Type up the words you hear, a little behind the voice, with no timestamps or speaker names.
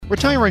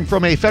Retiring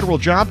from a federal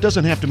job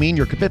doesn't have to mean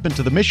your commitment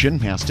to the mission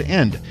has to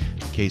end.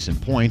 Case in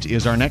point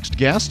is our next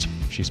guest.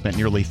 She spent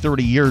nearly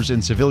 30 years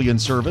in civilian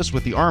service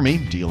with the Army,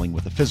 dealing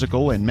with the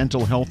physical and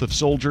mental health of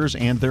soldiers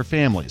and their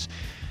families.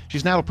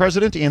 She's now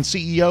president and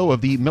CEO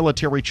of the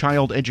Military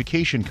Child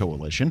Education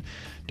Coalition.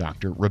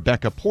 Dr.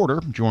 Rebecca Porter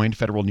joined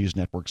Federal News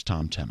Network's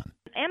Tom Temin.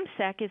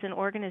 MCEC is an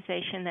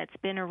organization that's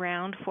been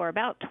around for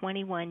about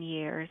 21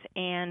 years,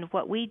 and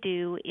what we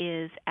do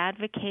is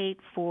advocate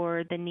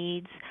for the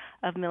needs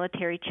of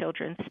military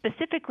children,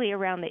 specifically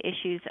around the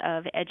issues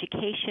of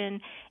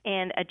education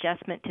and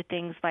adjustment to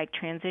things like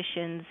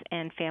transitions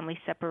and family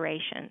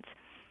separations.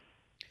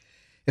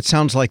 It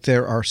sounds like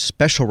there are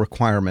special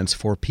requirements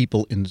for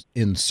people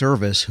in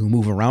service who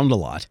move around a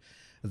lot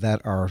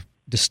that are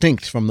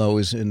distinct from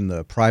those in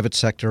the private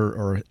sector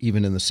or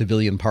even in the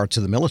civilian parts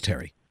of the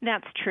military.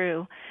 That's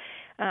true.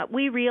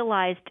 We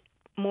realized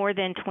more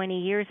than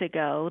 20 years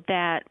ago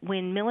that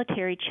when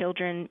military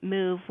children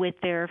move with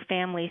their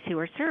families who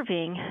are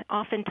serving,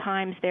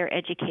 oftentimes their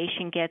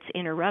education gets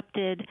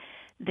interrupted,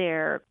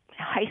 their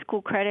high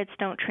school credits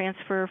don't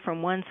transfer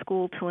from one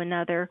school to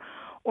another,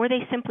 or they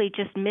simply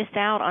just miss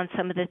out on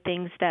some of the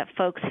things that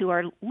folks who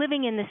are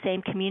living in the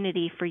same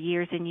community for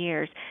years and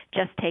years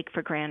just take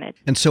for granted.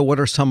 And so what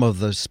are some of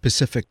the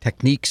specific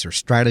techniques or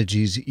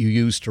strategies you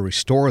use to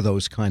restore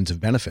those kinds of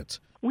benefits?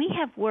 We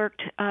have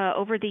worked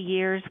over the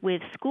years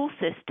with school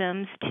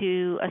systems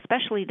to,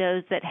 especially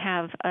those that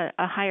have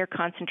a higher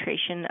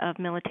concentration of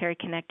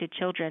military-connected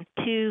children,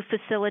 to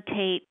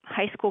facilitate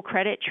high school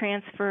credit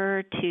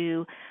transfer,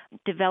 to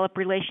develop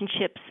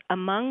relationships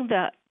among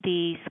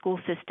the school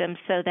systems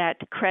so that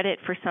credit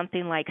for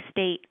something like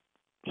state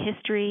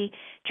history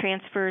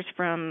transfers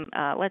from,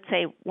 let's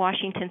say,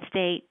 Washington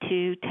State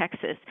to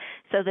Texas,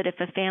 so that if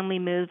a family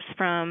moves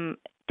from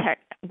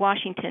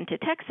Washington to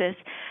Texas,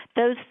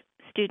 those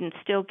students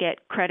still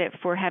get credit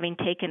for having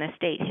taken a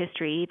state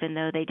history, even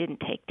though they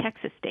didn't take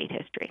Texas state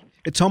history.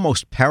 It's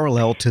almost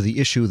parallel to the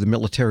issue the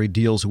military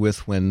deals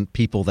with when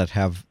people that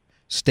have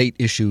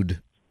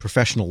state-issued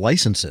professional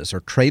licenses or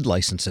trade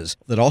licenses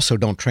that also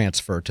don't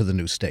transfer to the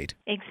new state.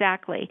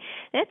 Exactly.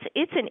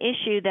 It's an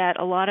issue that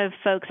a lot of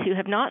folks who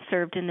have not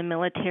served in the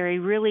military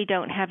really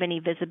don't have any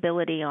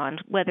visibility on,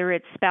 whether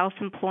it's spouse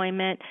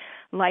employment,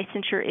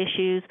 licensure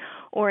issues,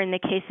 or in the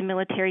case of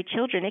military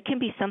children, it can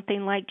be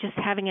something like just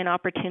having an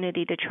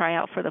opportunity to try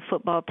out for the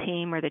football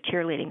team or the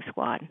cheerleading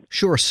squad.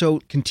 Sure. So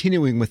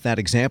continuing with that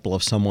example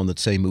of someone that,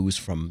 say, moves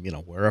from,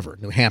 wherever,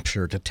 New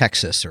Hampshire to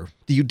Texas, or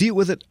do you deal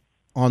with it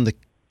on the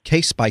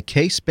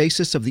case-by-case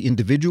basis of the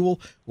individual,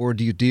 or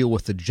do you deal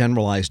with the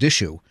generalized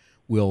issue?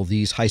 Will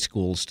these high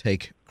schools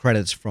take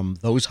credits from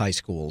those high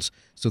schools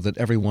so that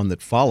everyone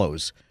that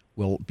follows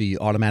will be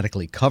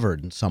automatically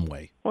covered in some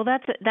way? Well,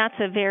 that's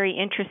a very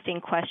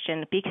interesting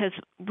question, because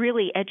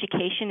really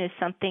education is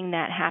something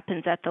that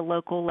happens at the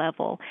local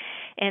level.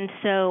 And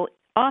so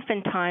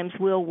oftentimes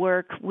we'll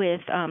work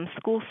with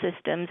school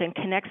systems and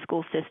connect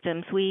school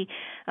systems. We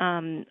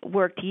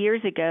worked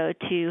years ago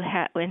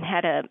and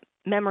had a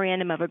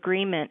memorandum of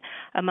agreement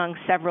among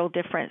several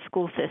different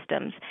school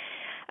systems.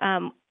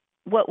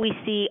 What we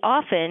see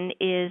often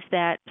is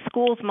that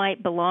schools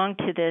might belong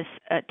to this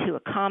to a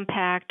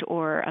compact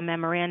or a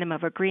memorandum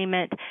of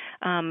agreement,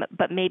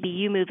 but maybe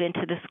you move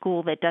into the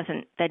school that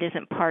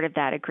isn't part of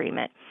that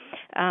agreement.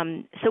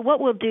 So what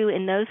we'll do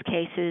in those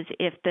cases,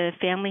 if the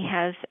family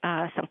has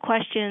some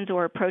questions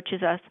or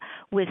approaches us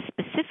with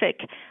specific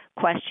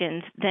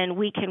questions, then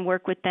we can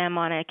work with them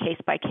on a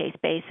case-by-case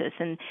basis,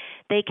 and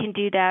they can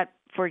do that.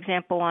 For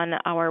example, on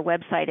our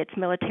website, it's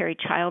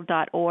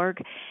militarychild.org,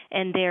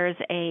 and there's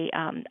a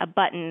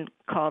button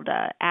called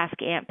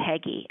Ask Aunt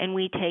Peggy, and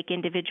we take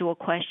individual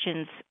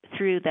questions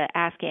through the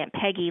Ask Aunt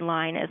Peggy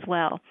line as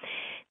well.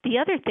 The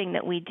other thing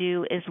that we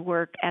do is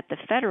work at the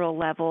federal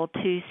level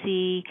to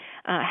see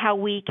how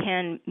we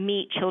can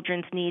meet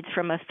children's needs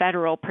from a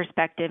federal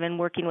perspective and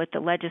working with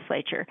the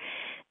legislature.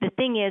 The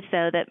thing is,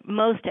 though, that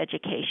most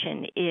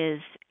education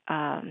is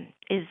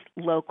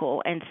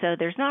local, and so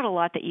there's not a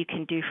lot that you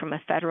can do from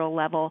a federal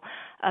level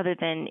other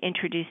than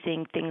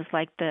introducing things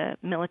like the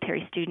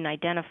Military Student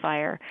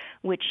Identifier,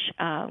 which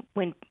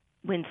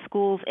when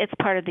schools, it's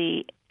part of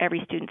the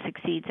Every Student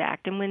Succeeds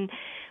Act, and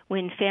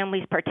when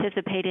families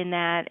participate in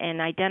that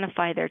and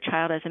identify their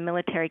child as a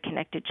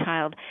military-connected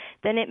child,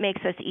 then it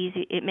makes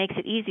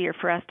it easier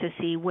for us to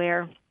see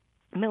where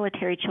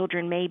military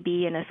children may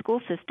be in a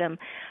school system,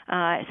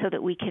 so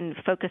that we can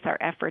focus our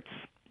efforts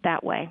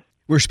that way.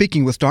 We're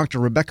speaking with Dr.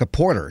 Rebecca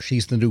Porter.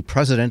 She's the new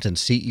president and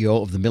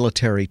CEO of the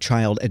Military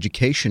Child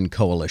Education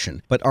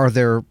Coalition. But are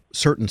there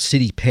certain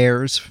city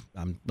pairs,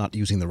 I'm not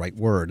using the right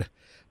word,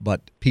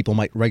 but people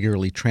might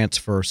regularly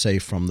transfer, say,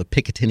 from the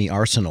Picatinny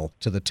Arsenal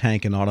to the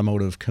Tank and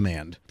Automotive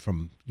Command,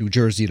 from New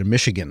Jersey to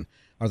Michigan?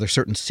 Are there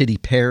certain city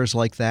pairs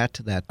like that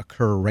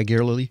occur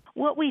regularly?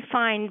 What we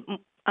find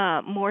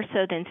more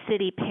so than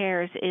city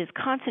pairs is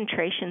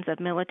concentrations of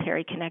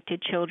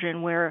military-connected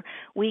children where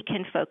we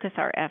can focus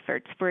our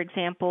efforts. For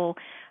example,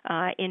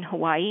 in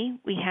Hawaii,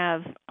 we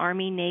have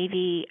Army,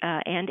 Navy,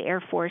 and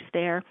Air Force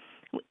there.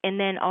 And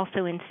then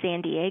also in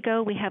San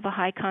Diego, we have a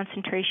high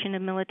concentration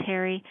of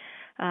military,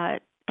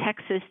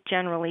 Texas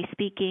generally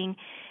speaking,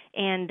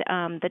 and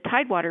the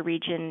Tidewater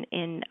region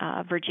in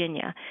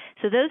Virginia.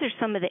 So those are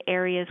some of the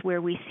areas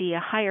where we see a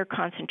higher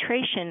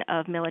concentration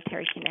of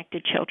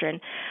military-connected children.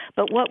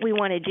 But what we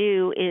want to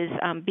do is,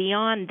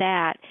 beyond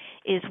that,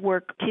 is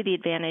work to the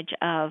advantage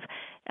of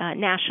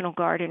National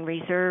Guard and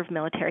Reserve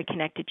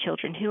military-connected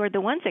children, who are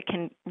the ones that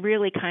can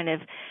really kind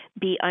of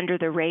be under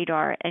the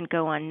radar and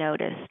go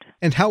unnoticed.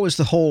 And how is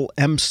the whole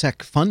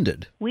MSEC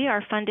funded? We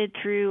are funded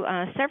through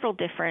several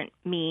different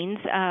means.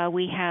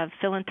 We have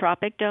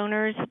philanthropic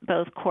donors,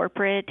 both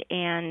corporate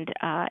and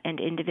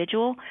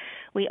individual.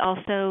 We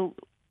also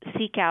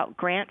seek out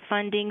grant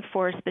funding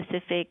for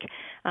specific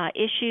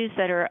issues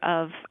that are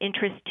of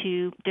interest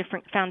to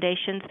different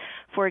foundations.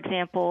 For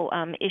example,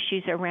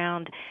 issues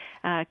around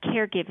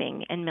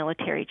caregiving and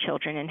military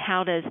children, and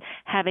how does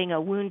having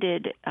a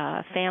wounded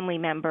family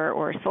member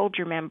or a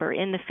soldier member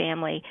in the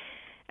family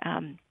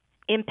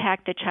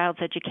impact the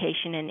child's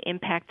education and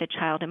impact the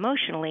child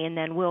emotionally. And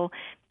then we'll,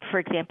 for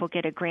example,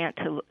 get a grant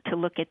to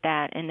look at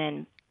that, and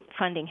then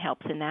funding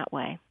helps in that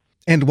way.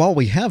 And while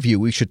we have you,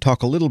 we should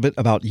talk a little bit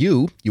about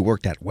you. You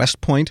worked at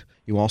West Point.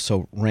 You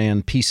also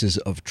ran pieces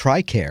of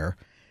TRICARE,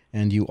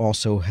 and you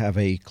also have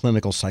a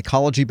clinical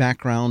psychology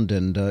background,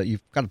 and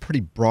you've got a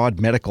pretty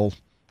broad medical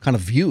kind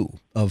of view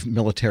of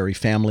military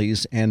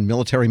families and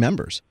military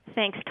members.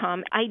 Thanks,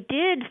 Tom. I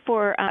did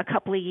for a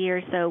couple of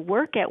years, though,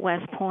 work at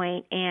West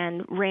Point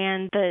and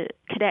ran the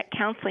Cadet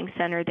Counseling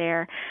Center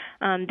there.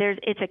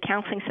 It's a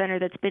counseling center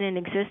that's been in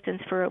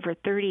existence for over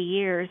 30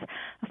 years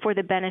for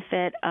the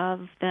benefit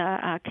of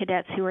the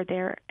cadets who are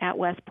there at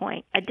West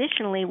Point.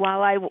 Additionally,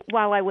 while I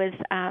was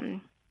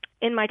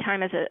in my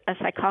time as a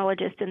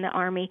psychologist in the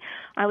Army,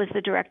 I was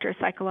the director of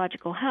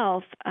psychological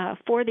health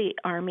for the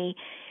Army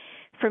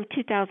from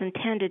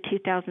 2010 to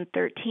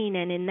 2013,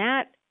 and in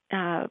that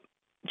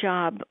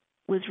job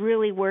was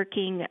really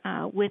working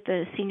with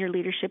the senior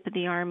leadership of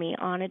the Army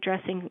on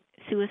addressing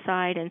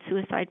suicide and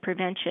suicide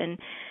prevention,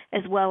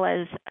 as well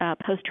as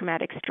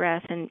post-traumatic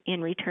stress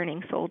in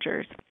returning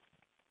soldiers.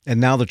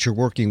 And now that you're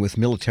working with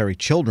military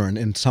children,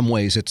 in some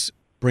ways it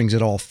brings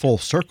it all full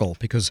circle,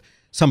 because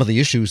some of the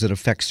issues that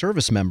affect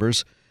service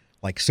members,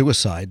 like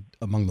suicide,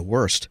 among the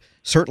worst,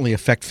 certainly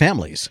affect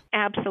families.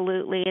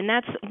 Absolutely, and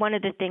that's one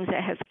of the things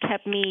that has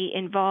kept me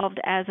involved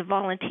as a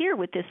volunteer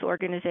with this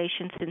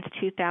organization since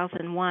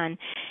 2001.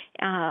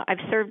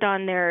 I've served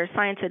on their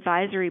science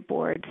advisory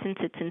board since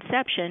its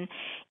inception,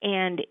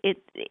 and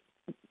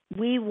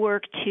we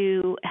work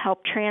to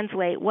help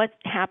translate what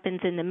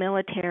happens in the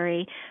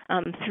military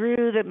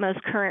through the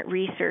most current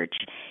research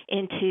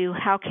into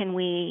how can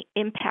we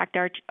impact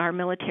our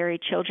military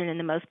children in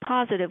the most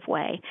positive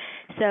way.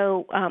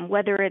 So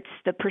whether it's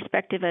the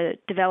perspective of a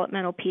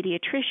developmental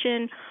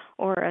pediatrician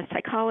or a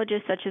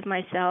psychologist such as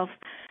myself,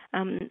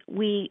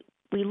 we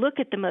look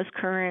at the most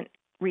current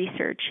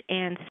research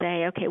and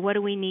say, okay, what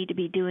do we need to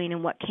be doing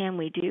and what can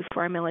we do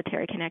for our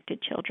military-connected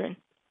children?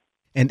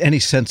 And any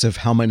sense of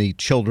how many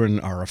children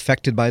are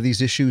affected by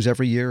these issues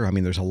every year? I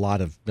mean, there's a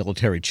lot of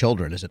military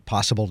children. Is it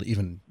possible to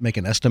even make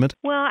an estimate?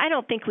 Well, I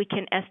don't think we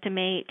can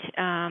estimate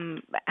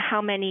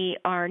how many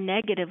are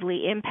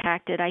negatively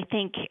impacted. I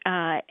think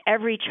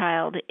every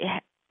child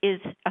is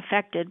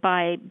affected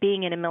by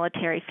being in a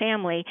military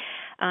family.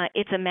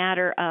 It's a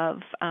matter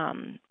of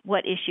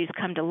what issues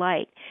come to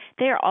light.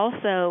 They are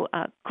also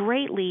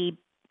greatly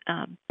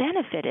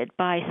benefited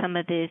by some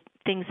of the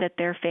things that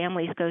their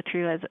families go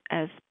through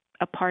as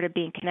a part of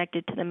being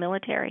connected to the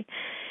military.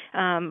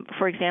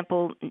 For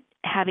example,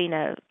 having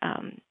a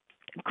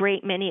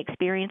great many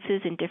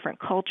experiences in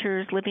different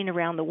cultures, living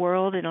around the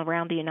world and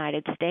around the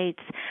United States,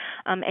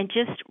 and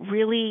just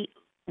really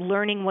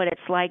learning what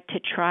it's like to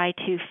try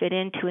to fit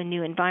into a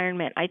new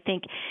environment, I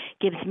think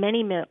gives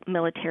many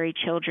military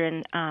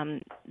children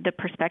the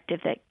perspective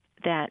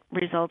that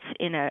results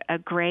in a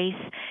grace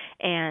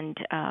and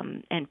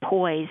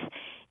poise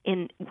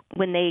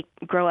when they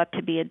grow up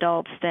to be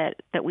adults that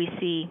we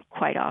see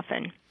quite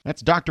often.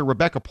 That's Dr.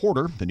 Rebecca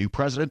Porter, the new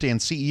president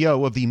and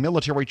CEO of the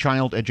Military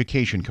Child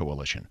Education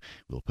Coalition.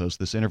 We'll post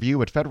this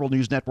interview at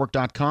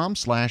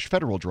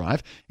federalnewsnetwork.com/Federal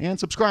Drive and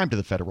subscribe to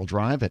the Federal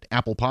Drive at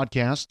Apple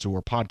Podcasts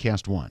or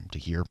Podcast One to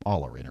hear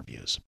all our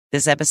interviews.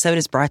 This episode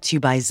is brought to you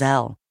by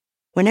Zelle.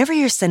 Whenever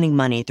you're sending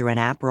money through an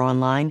app or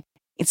online,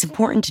 it's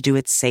important to do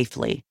it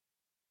safely.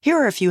 Here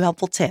are a few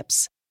helpful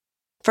tips.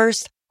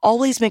 First,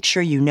 always make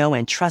sure you know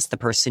and trust the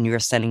person you are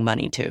sending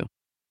money to.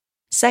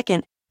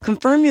 Second,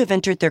 confirm you have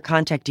entered their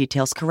contact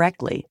details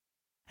correctly.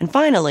 And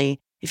finally,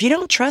 if you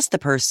don't trust the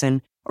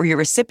person or your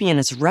recipient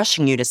is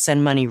rushing you to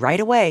send money right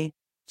away,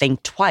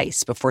 think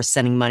twice before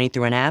sending money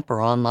through an app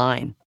or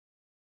online.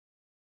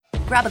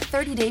 Grab a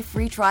 30-day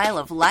free trial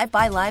of Live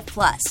by Live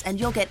Plus, and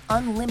you'll get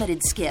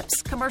unlimited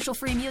skips,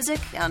 commercial-free music,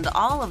 and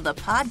all of the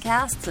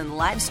podcasts and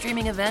live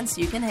streaming events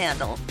you can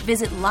handle.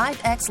 Visit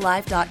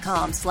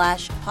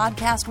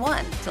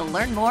livexlive.com/podcast1 to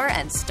learn more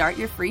and start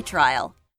your free trial.